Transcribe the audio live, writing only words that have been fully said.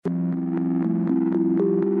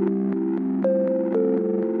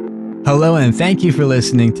Hello, and thank you for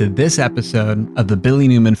listening to this episode of the Billy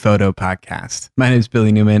Newman Photo Podcast. My name is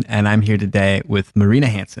Billy Newman, and I'm here today with Marina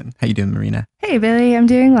Hanson. How you doing, Marina? Hey, Billy. I'm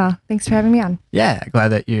doing well. Thanks for having me on. Yeah, glad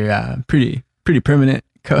that you're pretty permanent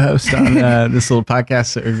co-host on this little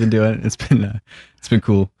podcast that we've been doing. It's been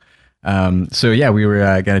cool. So yeah, we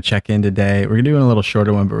were gonna check in today. We're doing a little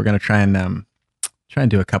shorter one, but we're gonna try and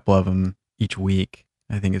do a couple of them each week.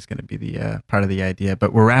 I think it's going to be the part of the idea,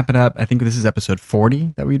 but we're wrapping up. I think this is episode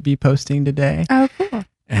 40 that we'd be posting today. Oh, cool.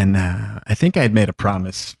 And I think I'd made a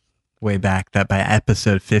promise way back that by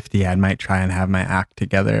episode 50, I might try and have my act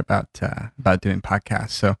together about doing podcasts.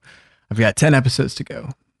 So I've got 10 episodes to go.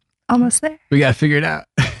 Almost there. We got to figure it out.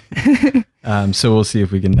 So we'll see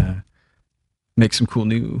if we can make some cool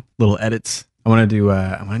new little edits. I want to do,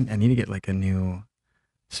 I need to get like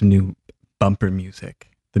some new bumper music.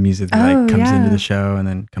 The music that comes into the show and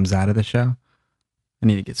then comes out of the show. I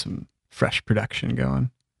need to get some fresh production going.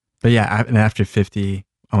 But yeah, and after 50,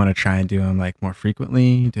 I want to try and do them like more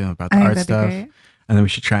frequently, do them about the art stuff. And then we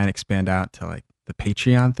should try and expand out to like the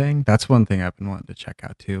Patreon thing. That's one thing I've been wanting to check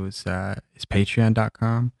out too is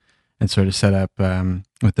patreon.com and sort of set up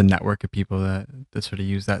with the network of people that sort of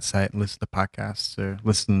use that site and listen to podcasts or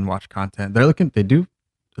listen and watch content. They do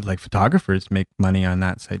like photographers make money on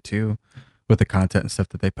that site too, with the content and stuff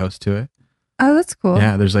that they post to it. Oh, that's cool.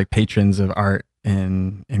 Yeah, there's like patrons of art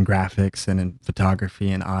and graphics and in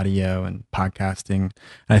photography and audio and podcasting. And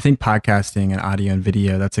I think podcasting and audio and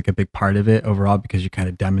video, that's like a big part of it overall because you're kind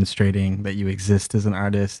of demonstrating that you exist as an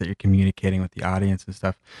artist, that you're communicating with the audience and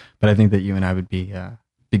stuff. But I think that you and I would be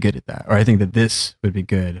good at that. Or I think that this would be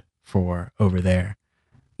good for over there,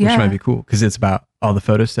 which might be cool because it's about all the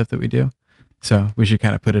photo stuff that we do. So we should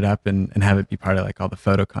kind of put it up and have it be part of like all the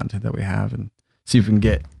photo content that we have and see if we can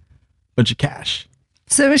get a bunch of cash.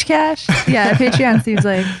 So much cash. Yeah, Patreon seems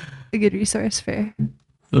like a good resource for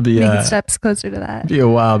making steps closer to that. Be a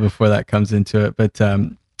while before that comes into it. But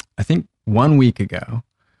I think 1 week ago,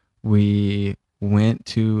 we went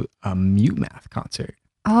to a Mute Math concert.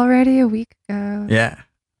 Already a week ago. Yeah.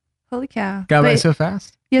 Holy cow. Got by so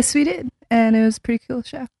fast. Yes, we did. And it was a pretty cool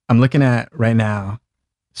show. I'm looking at right now.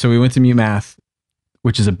 So we went to Mute Math,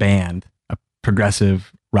 which is a band, a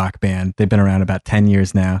progressive rock band. They've been around about 10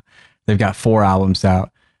 years now. They've got 4 albums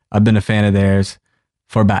out. I've been a fan of theirs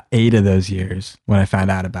for about 8 of those years when I found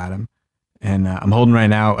out about them. And I'm holding right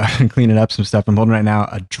now, I've been cleaning up some stuff. I'm holding right now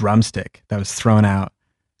a drumstick that was thrown out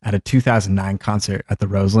at a 2009 concert at the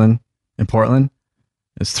Roseland in Portland.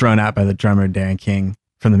 It was thrown out by the drummer Darren King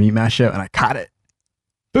from the Mute Math show, and I caught it.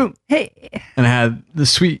 Boom. Hey. And I had the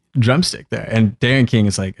sweet drumstick there. And Darren King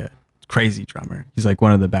is like a crazy drummer. He's like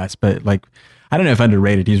one of the best, but like, I don't know if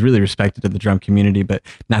underrated. He's really respected in the drum community, but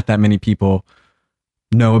not that many people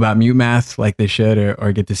know about Mute Math like they should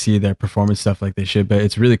or get to see their performance stuff like they should. But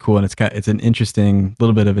it's really cool. And it's an interesting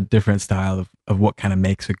little bit of a different style of what kind of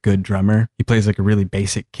makes a good drummer. He plays like a really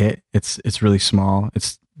basic kit. It's really small.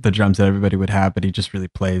 It's the drums that everybody would have, but he just really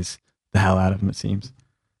plays the hell out of them, it seems.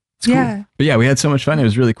 It's cool. Yeah. But yeah, we had so much fun. It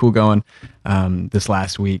was really cool going this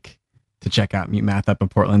last week to check out Mute Math up in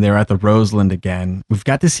Portland. They were at the Roseland again. We've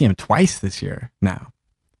got to see them twice this year now.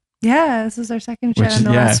 Yeah, this is our second show in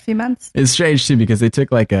the last few months. It's strange too because they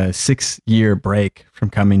took like a 6-year break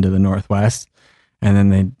from coming to the Northwest, and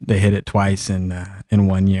then they hit it twice in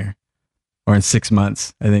 1 year or in 6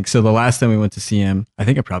 months, I think. So the last time we went to see him, I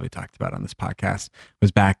think I probably talked about it on this podcast,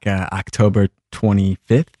 was back October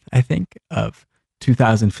 25th, I think, of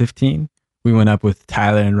 2015. We went up with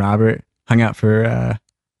Tyler and Robert, hung out for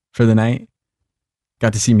the night.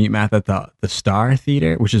 Got to see Mute Math at the Star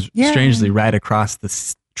Theater, which is strangely right across the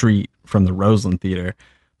street from the Roseland Theater,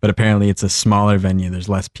 but apparently it's a smaller venue. There's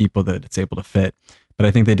less people that it's able to fit. But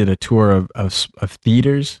I think they did a tour of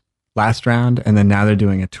theaters last round, and then now they're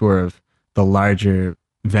doing a tour of the larger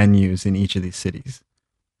venues in each of these cities.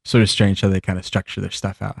 Sort of strange how they kind of structure their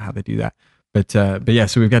stuff out, how they do that. But yeah,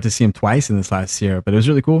 so we've got to see them twice in this last year, but it was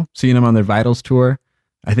really cool seeing them on their Vitals tour.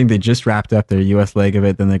 I think they just wrapped up their US leg of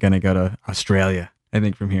it. Then they're going to go to Australia, I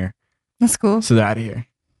think, from here. That's cool. So they're out of here.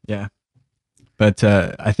 Yeah. But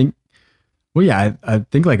I think, I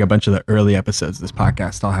think like a bunch of the early episodes of this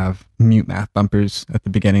podcast, I'll have Mute Math bumpers at the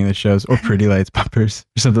beginning of the shows or Pretty Lights bumpers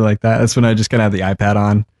or something like that. That's when I just kind of have the iPad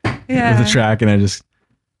on with the track and I just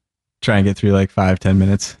try and get through like 5-10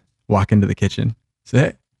 minutes, walk into the kitchen, say,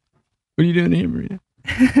 hey, what are you doing here, Marina?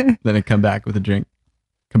 Then I come back with a drink,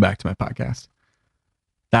 come back to my podcast.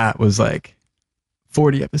 That was like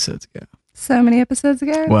 40 episodes ago. So many episodes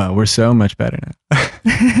ago? Well, we're so much better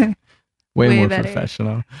now. Way more better.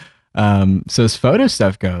 Professional. So as photo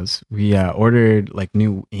stuff goes, we ordered like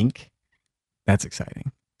new ink. That's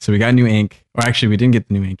exciting. So we got new ink, or actually we didn't get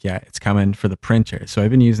the new ink yet. It's coming for the printer. So I've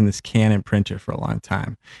been using this Canon printer for a long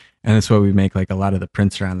time. And that's what we make like a lot of the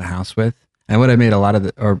prints around the house with. And what I made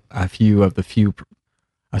a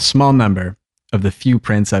small number of the few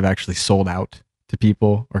prints I've actually sold out to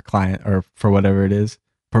people or client or for whatever it is,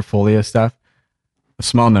 portfolio stuff. A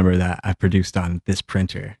small number that I've produced on this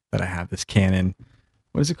printer that I have, this Canon.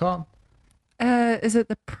 What is it called? Is it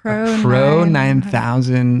the Pro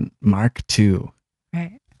 9000 Mark II?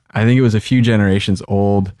 Right. I think it was a few generations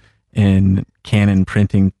old in Canon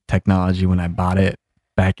printing technology when I bought it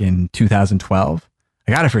back in 2012.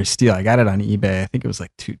 I got it for a steal. I got it on eBay. I think it was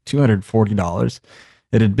like $240.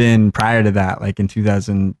 It had been prior to that, like in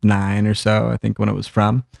 2009 or so, I think when it was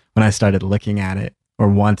from, when I started looking at it or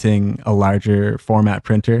wanting a larger format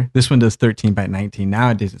printer. This one does 13 by 19.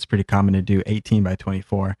 Nowadays, it's pretty common to do 18 by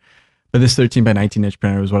 24. But this 13 by 19 inch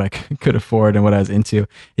printer was what I could afford and what I was into.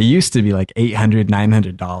 It used to be like $800,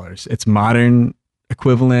 $900. Its modern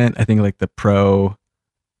equivalent, I think like the Pro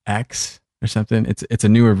X or something. It's a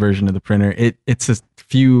newer version of the printer. It's a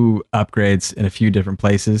few upgrades in a few different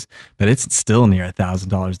places, but it's still near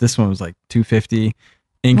 $1,000. This one was like $250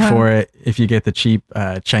 ink for it. If you get the cheap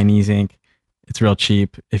Chinese ink, it's real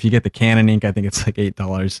cheap. If you get the Canon ink, I think it's like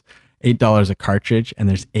 $8 a cartridge, and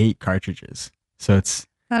there's 8 cartridges. So it's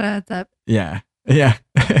that adds up. Yeah.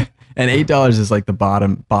 And $8 is like the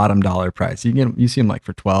bottom dollar price. You see them like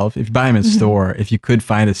for $12. If you buy them in store, if you could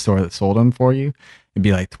find a store that sold them for you, it'd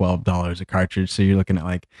be like $12 a cartridge. So you're looking at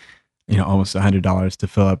like, almost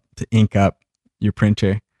 $100 to ink up your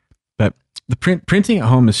printer. But the printing at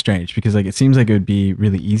home is strange because like it seems like it would be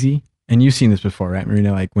really easy. And you've seen this before, right,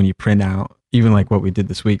 Marina? Like when you print out, even like what we did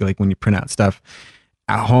this week, like when you print out stuff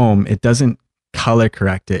at home, it doesn't color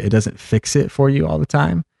correct it. It doesn't fix it for you all the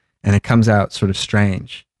time. And it comes out sort of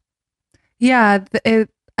strange. Yeah,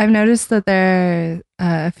 I've noticed that there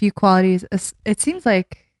are a few qualities. It seems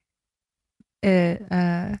like it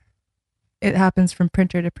happens from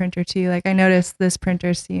printer to printer too. Like I noticed this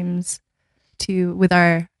printer seems to, with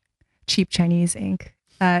our cheap Chinese ink,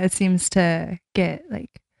 it seems to get like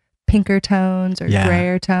pinker tones or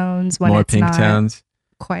grayer tones when more it's pink not tones.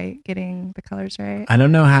 Quite getting the colors right. I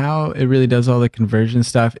don't know how it really does all the conversion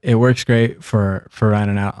stuff. It works great for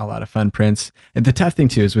running out a lot of fun prints. And the tough thing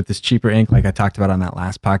too is with this cheaper ink, like I talked about on that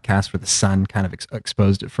last podcast, where the sun kind of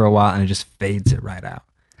exposed it for a while and it just fades it right out.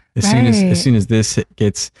 As soon as this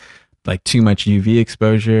gets like too much UV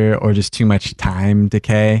exposure or just too much time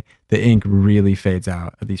decay, the ink really fades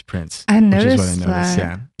out of these prints. I noticed which is what I noticed. that.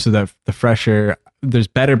 Yeah. So the fresher, there's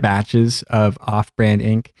better batches of off-brand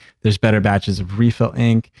ink. There's better batches of refill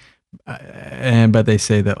ink, but they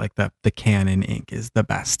say that like the Canon ink is the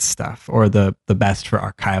best stuff or the best for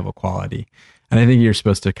archival quality. And I think you're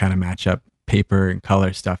supposed to kind of match up paper and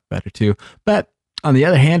color stuff better too. But on the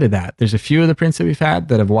other hand of that, there's a few of the prints that we've had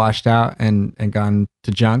that have washed out and gone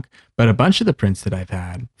to junk. But a bunch of the prints that I've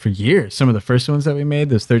had for years, some of the first ones that we made,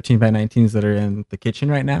 those 13 by 19s that are in the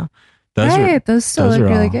kitchen right now, those still look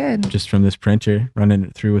really good. Just from this printer, running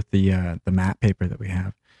it through with the matte paper that we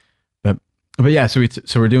have. But yeah, so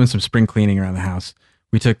we're doing some spring cleaning around the house.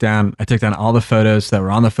 I took down all the photos that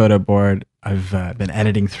were on the photo board. I've been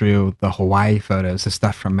editing through the Hawaii photos, the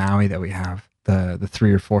stuff from Maui that we have, the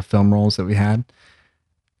 3 or 4 film rolls that we had.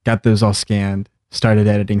 Got those all scanned, started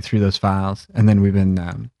editing through those files, and then we've been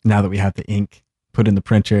now that we have the ink put in the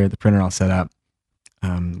printer all set up,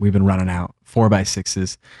 we've been running out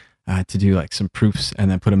 4x6s. To do like some proofs and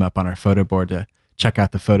then put them up on our photo board to check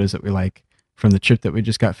out the photos that we like from the trip that we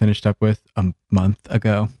just got finished up with a month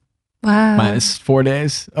ago. Wow. Minus 4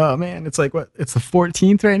 days. Oh man, it's like it's the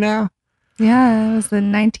 14th right now. Yeah, it was the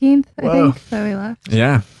 19th, I think, that we left.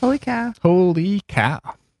 Yeah. Holy cow.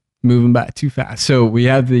 Moving by too fast. So we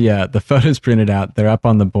have the photos printed out. They're up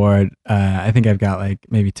on the board. I think I've got like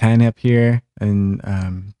maybe 10 up here,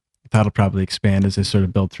 and that'll probably expand as I sort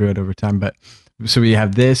of build through it over time. But so we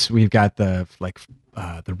have this. We've got the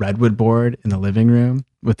redwood board in the living room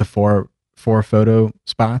with the four photo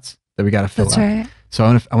spots that we got to fill up. Right. So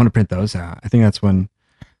I want to print those out. I think that's when,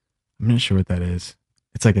 I'm not sure what that is.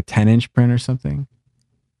 It's like a 10-inch print or something.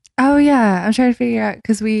 Oh yeah, I'm trying to figure out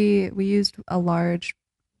because we used a large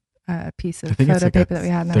piece of photo like paper that we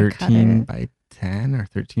had. And 13 by 10 or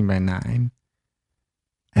 13 by 9.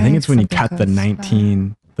 I think it's when you cut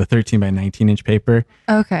the 13 by 19 inch paper.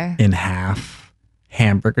 Okay. In half,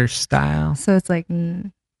 hamburger style. So it's like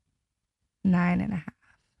 9.5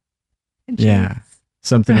 inches. Yeah,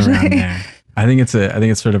 something around there. I think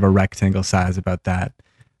it's sort of a rectangle size about that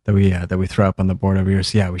we throw up on the board over here.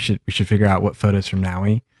 So yeah, we should figure out what photos from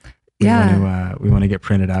Maui we want to get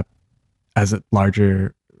printed up as a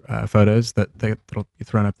larger photos that'll be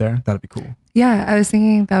thrown up there. That'd be cool. Yeah, I was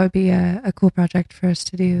thinking that would be a cool project for us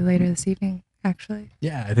to do later this evening, actually.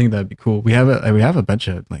 Yeah, I think that'd be cool. We have a bunch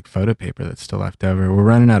of like photo paper that's still left over. We're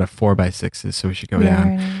running out of 4x6s, so we should go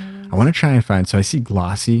down. I want to try and find. So I see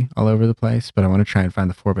glossy all over the place, but I want to try and find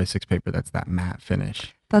the 4x6 paper that's that matte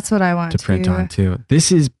finish. That's what I want to print on too.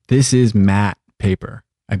 This is matte paper,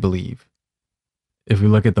 I believe. If we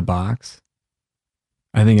look at the box,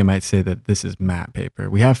 I think it might say that this is matte paper.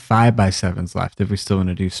 We have 5x7s left if we still want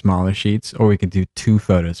to do smaller sheets, or we could do 2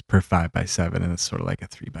 photos per 5x7, and it's sort of like a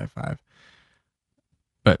 3x5.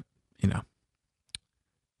 But,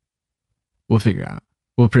 we'll figure out.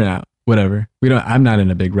 We'll print out whatever. I'm not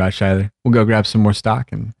in a big rush either. We'll go grab some more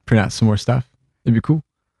stock and print out some more stuff. It'd be cool.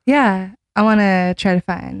 Yeah, I want to try to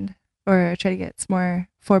find or try to get some more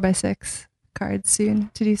 4x6 cards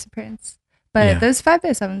soon to do some prints. But those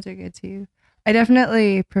 5x7s are good too. I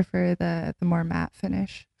definitely prefer the more matte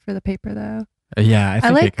finish for the paper though. Yeah,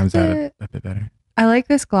 I think it comes out a bit better. I like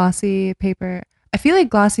this glossy paper. I feel like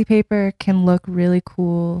glossy paper can look really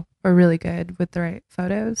cool or really good with the right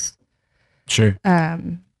photos. Sure.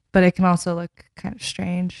 But it can also look kind of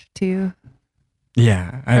strange too.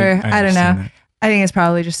 Yeah. I don't know. That. I think it's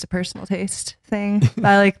probably just a personal taste thing.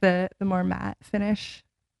 I like the more matte finish.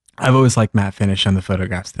 I've always liked matte finish on the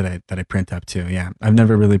photographs that I print up too. Yeah, I've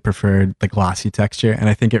never really preferred the glossy texture, and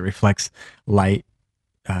I think it reflects light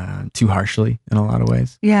too harshly in a lot of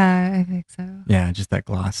ways. Yeah, I think so. Yeah, just that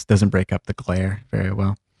gloss doesn't break up the glare very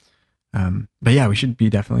well. But yeah, we should be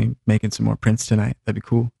definitely making some more prints tonight. That'd be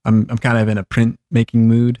cool. I'm kind of in a print making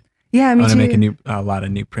mood. Yeah, me too. I want to make a lot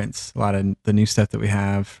of new prints, a lot of the new stuff that we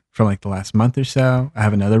have from like the last month or so. I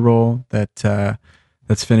have another roll that's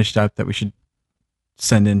finished up that we should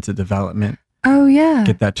send into development. Oh yeah.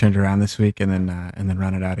 Get that turned around this week and then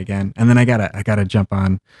run it out again. And then I gotta jump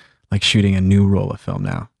on like shooting a new roll of film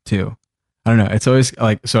now too. I don't know. It's always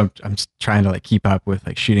like, so I'm trying to like keep up with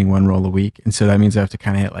like shooting one roll a week. And so that means I have to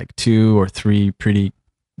kind of hit like 2 or 3 pretty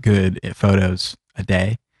good photos a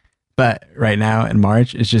day. But right now in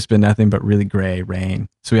March, it's just been nothing but really gray rain.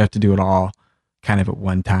 So we have to do it all kind of at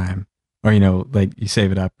one time. Or, like you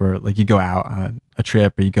save it up, or like you go out on a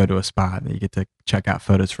trip, or you go to a spot and you get to check out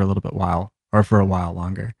photos for a little bit while, or for a while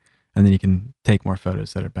longer. And then you can take more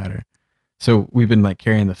photos that are better. So we've been like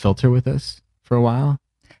carrying the filter with us for a while.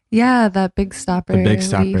 Yeah, that big stopper. The big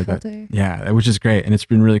stopper. Which is great. And it's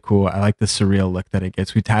been really cool. I like the surreal look that it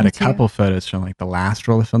gets. We've had a couple photos from like the last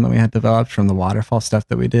roll of film that we had developed from the waterfall stuff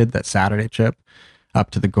that we did, that Saturday trip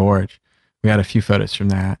up to the gorge. We had a few photos from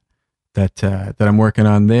that I'm working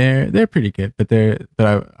on. They're pretty good, but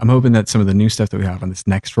I'm hoping that some of the new stuff that we have on this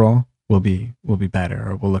next roll will be better,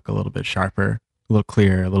 or will look a little bit sharper, a little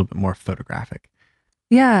clearer, a little bit more photographic.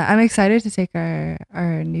 Yeah, I'm excited to take our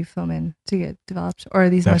new film in to get developed, or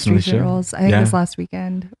these definitely most recent rolls. I think this last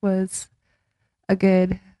weekend was a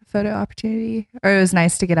good photo opportunity, or it was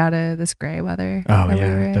nice to get out of this gray weather. Oh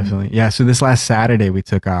yeah, definitely. Yeah, so this last Saturday we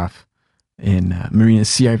took off in Marina's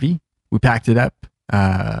CRV. We packed it up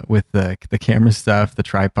with the camera stuff, the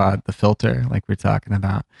tripod, the filter, like we're talking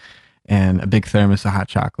about, and a big thermos of hot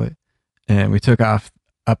chocolate. And we took off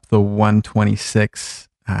up the 126,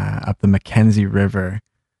 up the Mackenzie River,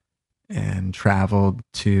 and traveled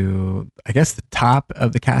to, I guess, the top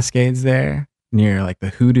of the Cascades there, near like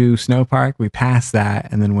the Hoodoo Snow Park. We passed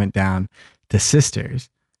that and then went down to Sisters.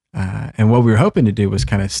 And what we were hoping to do was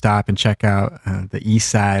kind of stop and check out the east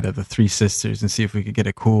side of the Three Sisters and see if we could get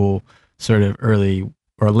a cool sort of early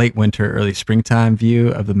or late winter, early springtime view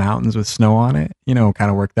of the mountains with snow on it,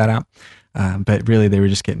 kind of work that out. But really they were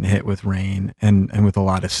just getting hit with rain and with a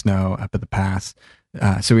lot of snow up at the pass.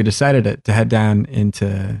 So we decided to head down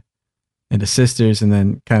into Sisters and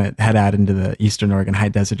then kind of head out into the Eastern Oregon high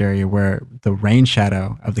desert area, where the rain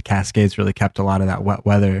shadow of the Cascades really kept a lot of that wet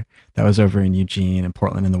weather that was over in Eugene and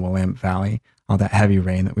Portland in the Willamette Valley. All that heavy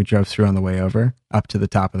rain that we drove through on the way over up to the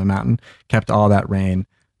top of the mountain kept all that rain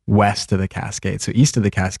west of the Cascades. So east of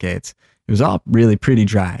the Cascades, it was all really pretty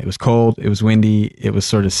dry. It was cold. It was windy. It was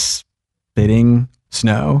sort of spitting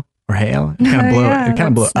snow or hail. It kind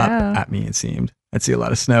of blew up at me, it seemed. I'd see a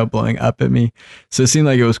lot of snow blowing up at me. So it seemed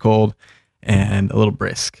like it was cold and a little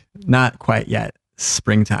brisk. Not quite yet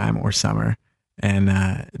springtime or summer. And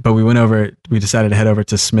but we decided to head over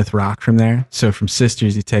to Smith Rock from there. So from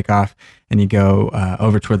Sisters, you take off and you go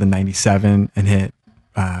over toward the 97 and hit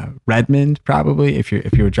Redmond, probably, if you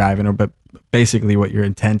were driving. But basically what your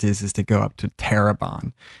intent is to go up to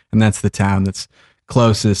Terrebonne. And that's the town that's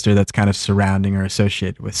closest, or that's kind of surrounding or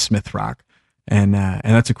associated with Smith Rock. And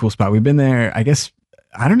that's a cool spot. We've been there, I guess,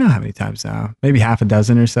 I don't know how many times now, maybe half a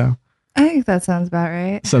dozen or so. I think that sounds about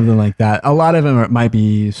right. Something like that. A lot of them might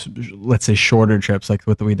be, let's say, shorter trips, like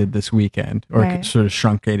what we did this weekend, or Right. sort of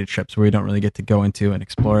truncated trips where we don't really get to go into and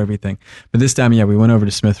explore everything. But this time, yeah, we went over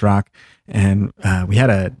to Smith Rock, and we had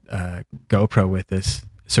a GoPro with us,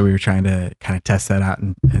 so we were trying to kind of test that out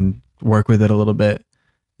and work with it a little bit,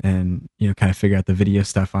 and kind of figure out the video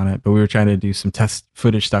stuff on it. But we were trying to do some test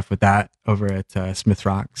footage stuff with that over at Smith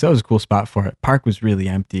Rock, so that was a cool spot for it. Park was really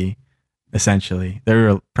empty, essentially. There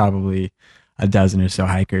were probably a dozen or so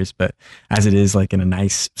hikers, but as it is like in a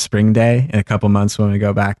nice spring day in a couple months when we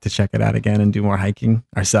go back to check it out again and do more hiking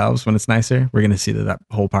ourselves when it's nicer, we're going to see that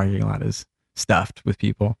whole parking lot is stuffed with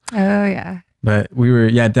people. Oh yeah. But we were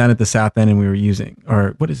down at the south end, and we were using,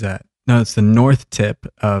 or what is that? No, it's the north tip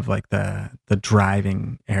of like the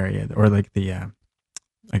driving area, or like the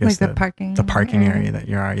I guess Like the parking area that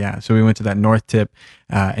you are. Yeah. So we went to that north tip,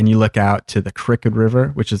 and you look out to the Crooked River,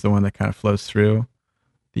 which is the one that kind of flows through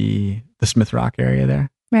the Smith Rock area there,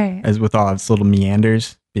 Right. as with all its little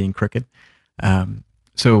meanders being crooked.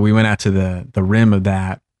 So we went out to the rim of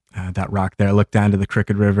that rock there, looked down to the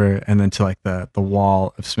Crooked River, and then to like the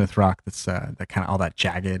wall of Smith Rock. That's that kind of all that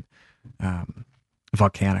jagged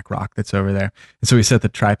volcanic rock that's over there. And so we set the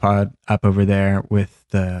tripod up over there with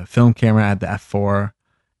the film camera at the f4,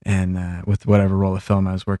 and with whatever roll of film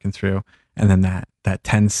I was working through, and then that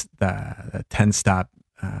 10 stop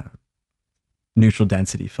neutral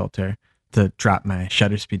density filter to drop my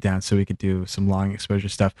shutter speed down so we could do some long exposure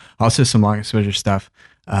stuff. Also some long exposure stuff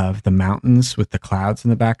of the mountains with the clouds in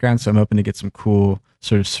the background. So I'm hoping to get some cool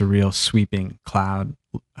sort of surreal sweeping cloud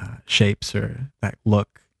shapes, or that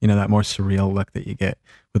look, that more surreal look that you get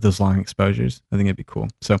with those long exposures. I think it'd be cool.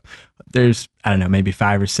 So there's, I don't know, maybe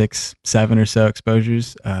 5 or 6, 7 or so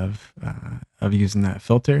exposures of using that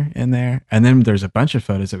filter in there. And then there's a bunch of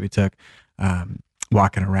photos that we took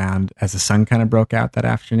walking around as the sun kind of broke out that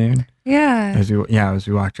afternoon. Yeah. As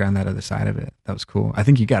we walked around that other side of it. That was cool. I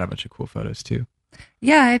think you got a bunch of cool photos too.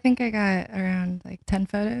 Yeah, I think I got around like 10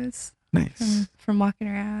 photos Nice. from walking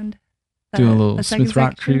around. Doing a little Smith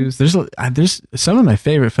Rock cruise. There's some of my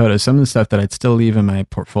favorite photos, some of the stuff that I'd still leave in my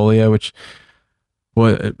portfolio, which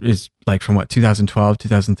is like from 2012,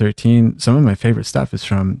 2013. Some of my favorite stuff is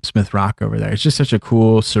from Smith Rock over there. It's just such a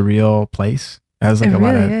cool, surreal place. It has like it a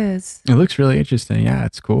lot really of, is. It looks really interesting. Yeah,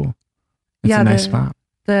 it's cool. It's a nice spot.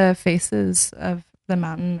 The faces of the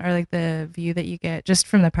mountain, or like the view that you get just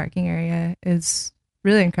from the parking area, is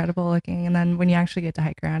really incredible looking. And then when you actually get to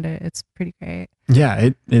hike around it, it's pretty great. Yeah,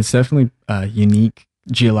 it's definitely a unique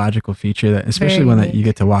geological feature, that especially one that you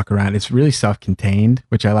get to walk around. It's really self-contained,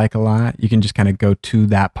 which I like a lot. You can just kind of go to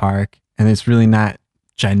that park, and it's really not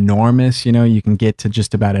ginormous. You can get to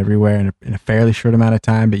just about everywhere in a fairly short amount of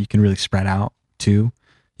time, but you can really spread out too.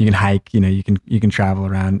 You can hike, you can travel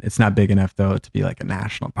around. It's not big enough though to be like a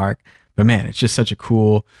national park, but man, it's just such a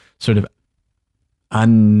cool sort of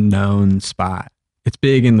unknown spot. It's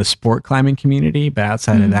big in the sport climbing community, but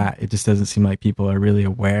outside of that, it just doesn't seem like people are really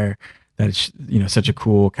aware that it's, such a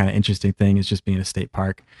cool kind of interesting thing is just being a state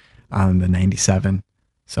park on the 97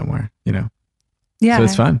 somewhere, Yeah. So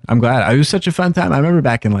it's fun. I'm glad. It was such a fun time. I remember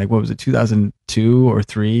back in 2002 or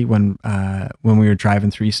 3 when we were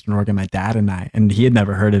driving through Eastern Oregon, my dad and he had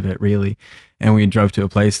never heard of it really. And we drove to a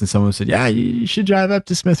place and someone said, yeah, you should drive up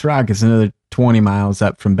to Smith Rock. It's another 20 miles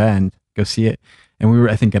up from Bend. Go see it. And we were,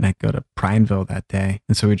 I think, going to go to Prineville that day.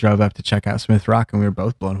 And so we drove up to check out Smith Rock, and we were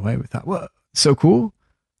both blown away. We thought, whoa, so cool.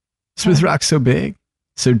 Smith Rock's so big,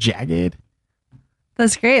 so jagged.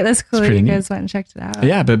 That's great. That's cool that you guys went and checked it out.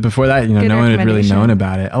 Yeah, but before that, no one had really known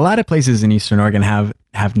about it. A lot of places in Eastern Oregon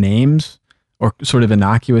have names, or sort of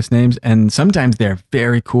innocuous names, and sometimes they're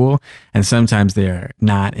very cool, and sometimes they're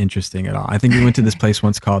not interesting at all. I think we went to this place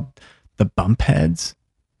once called the Bumpheads.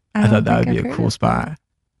 I thought that would be a cool spot.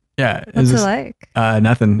 Yeah. What's it like?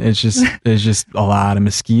 Nothing. It's just a lot of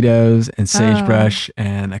mosquitoes and sagebrush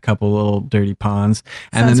and a couple little dirty ponds.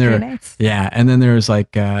 And Sounds then nice. Yeah. And then there was I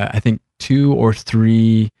think 2 or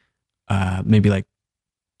 3, maybe I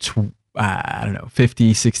don't know,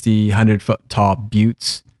 50, 60, 100 foot tall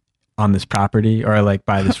buttes on this property, or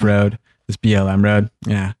by this road, this BLM road.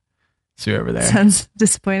 Yeah. So over there. Sounds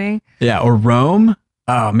disappointing. Yeah. Or Rome.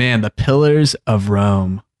 Oh man, the Pillars of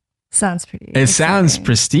Rome. Sounds pretty exciting. Sounds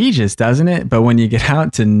prestigious, doesn't it? But when you get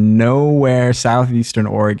out to nowhere, southeastern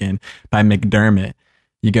Oregon by McDermott,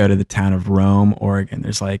 you go to the town of Rome, Oregon.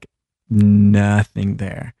 There's nothing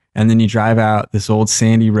there. And then you drive out this old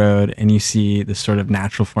sandy road and you see this sort of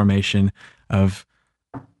natural formation of,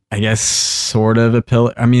 I guess, sort of a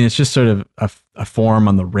pillar. I mean, it's just sort of a form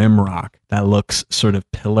on the rim rock that looks sort of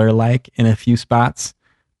pillar-like in a few spots,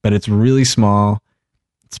 but it's really small.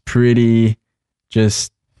 It's pretty,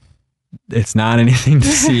 just it's not anything to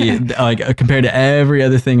see like compared to every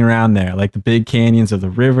other thing around there, like the big canyons of the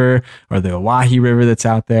river or the Oahe River that's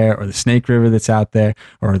out there, or the Snake River that's out there,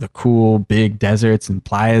 or the cool big deserts and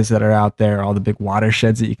playas that are out there, all the big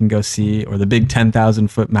watersheds that you can go see, or the big 10,000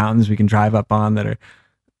 foot mountains we can drive up on that are,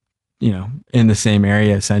 in the same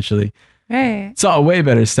area essentially. Right. It's all way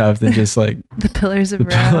better stuff than just like the Pillars of Rome.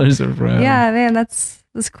 Pillars of Rome. Yeah, man, that's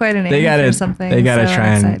quite an They name gotta for something. they gotta so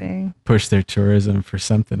try exciting. and push their tourism for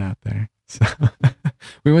something out there. So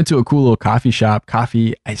we went to a cool little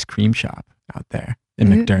coffee ice cream shop out there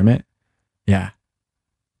in Ooh. McDermott. Yeah,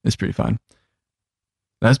 it's pretty fun.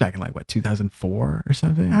 That was back in like 2004 or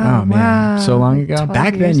something. Oh, Man, wow. so long Like ago. 12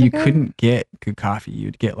 Back then, years you ago? couldn't get good coffee.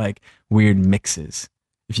 You'd get like weird mixes.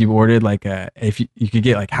 If you ordered like you could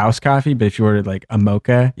get like house coffee, but if you ordered like a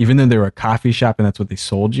mocha, even though they were a coffee shop and that's what they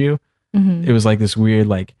sold you, Mhm. it was like this weird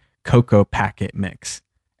like cocoa packet mix.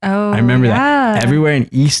 Oh, I remember yeah. that everywhere in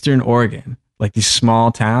Eastern Oregon, like these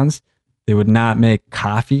small towns, they would not make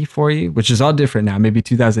coffee for you, which is all different now. Maybe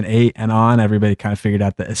 2008 and on, everybody kind of figured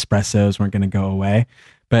out that espressos weren't going to go away.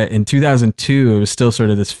 But in 2002, it was still sort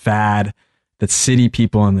of this fad that city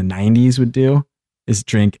people in the 90s would do, is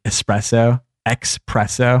drink espresso,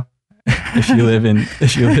 expresso. if you live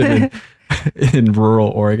in rural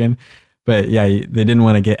Oregon. But yeah, they didn't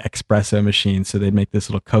want to get espresso machines, so they'd make this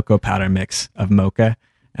little cocoa powder mix of mocha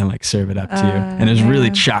and like serve it up to you. And it was really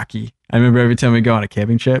man. chalky. I remember every time we go on a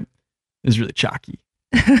camping trip, it was really chalky.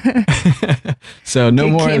 So no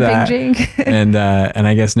Good more of camping that. drink. and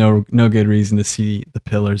I guess no good reason to see the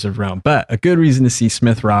Pillars of Rome, but a good reason to see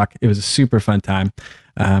Smith Rock. It was a super fun time.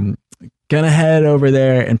 Gonna head over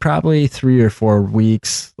there in probably 3 or 4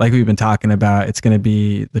 weeks. Like we've been talking about, it's gonna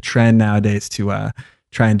be the trend nowadays to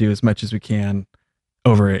try and do as much as we can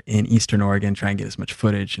over in Eastern Oregon, try and get as much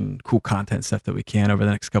footage and cool content stuff that we can over the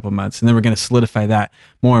next couple of months. And then we're going to solidify that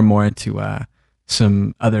more and more into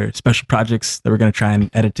some other special projects that we're going to try and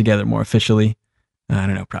edit together more officially. I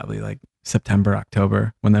don't know, probably like September,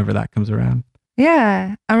 October, whenever that comes around.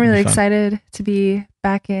 Yeah, I'm It'll really be fun. excited to be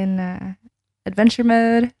back in adventure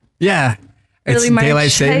mode. Yeah. It's Early March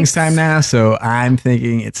daylight savings hikes. time now, so I'm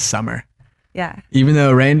thinking it's summer. Yeah. Even though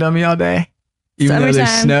it rained on me all day, even though there's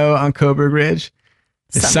Summertime. snow on Coburg Ridge,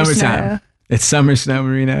 it's Summer summertime. It's summer snow,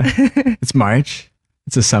 Marina. It's March.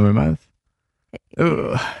 It's a summer month.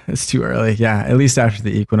 Ooh, it's too early. Yeah, at least after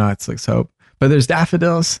the equinox, let's hope. But there's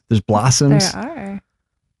daffodils, there's blossoms. There are.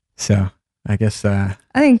 So I guess, I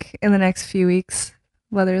think in the next few weeks,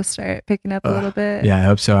 weather will start picking up a little bit. yeah, I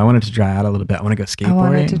hope so. I want it to dry out a little bit. I want to go skateboarding. I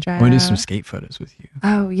want it to dry I want to do some out. skate photos with you.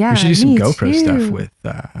 Oh yeah. we should do some me GoPro too. stuff with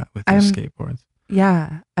I'm- those skateboards.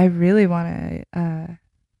 Yeah, I really want to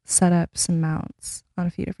set up some mounts on a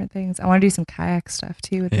few different things. I want to do some kayak stuff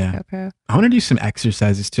too with Yeah. the GoPro. I want to do some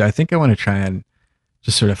exercises too. I think I want to try and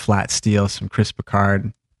just sort of flat steal some Chris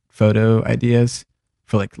Picard photo ideas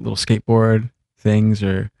for like little skateboard things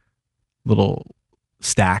or little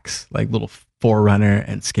stacks, like little Forerunner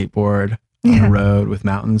and skateboard on Yeah. a road with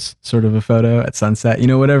mountains sort of a photo at sunset.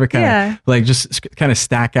 Whatever kind of Yeah. like just kind of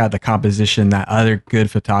stack out the composition that other good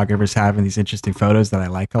photographers have in these interesting photos that I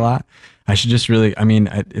like a lot. I should just really,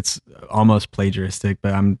 it's almost plagiaristic,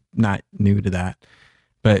 but I'm not new to that.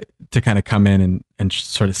 But to kind of come in and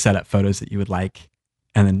sort of set up photos that you would like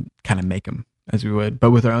and then kind of make them as we would,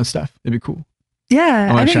 but with our own stuff. It'd be cool. Yeah,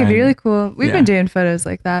 wanna I think try it'd be and- really cool. We've yeah. been doing photos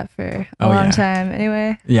like that for a Oh, long yeah. time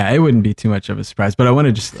anyway. Yeah, it wouldn't be too much of a surprise, but I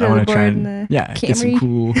want to Throw the try board in and the get some Camry.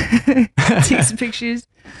 cool Take some pictures.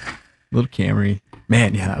 little Camry.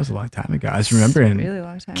 Man, yeah, that was a long time ago. I was remembering Really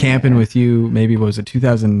long time camping ago. with you. Maybe what was it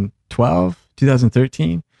 2012,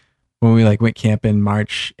 2013, when we like went camping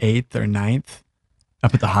March 8th or 9th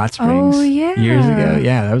up at the hot springs Oh yeah. years ago.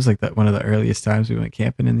 Yeah, that was like one of the earliest times we went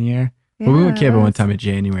camping in the year. Well, we went Yeah, camping one that's- time in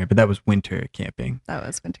January, but that was winter camping. That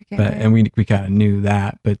was winter camping. But and we kind of knew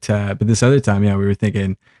that. But this other time, yeah, we were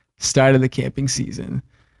thinking start of the camping season.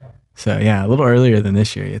 So yeah, a little earlier than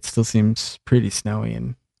this year. It still seems pretty snowy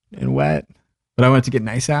and wet. But I want it to get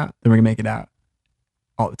nice out. Then we're gonna make it out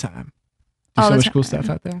all the time. Do All so the much cool time. stuff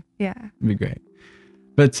out there. Yeah. It'd be great.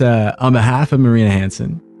 But on behalf of Marina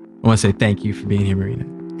Hanson, I want to say thank you for being here, Marina.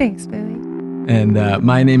 Thanks, Billy. And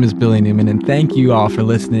my name is Billy Newman, and thank you all for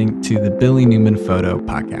listening to the Billy Newman Photo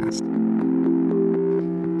Podcast.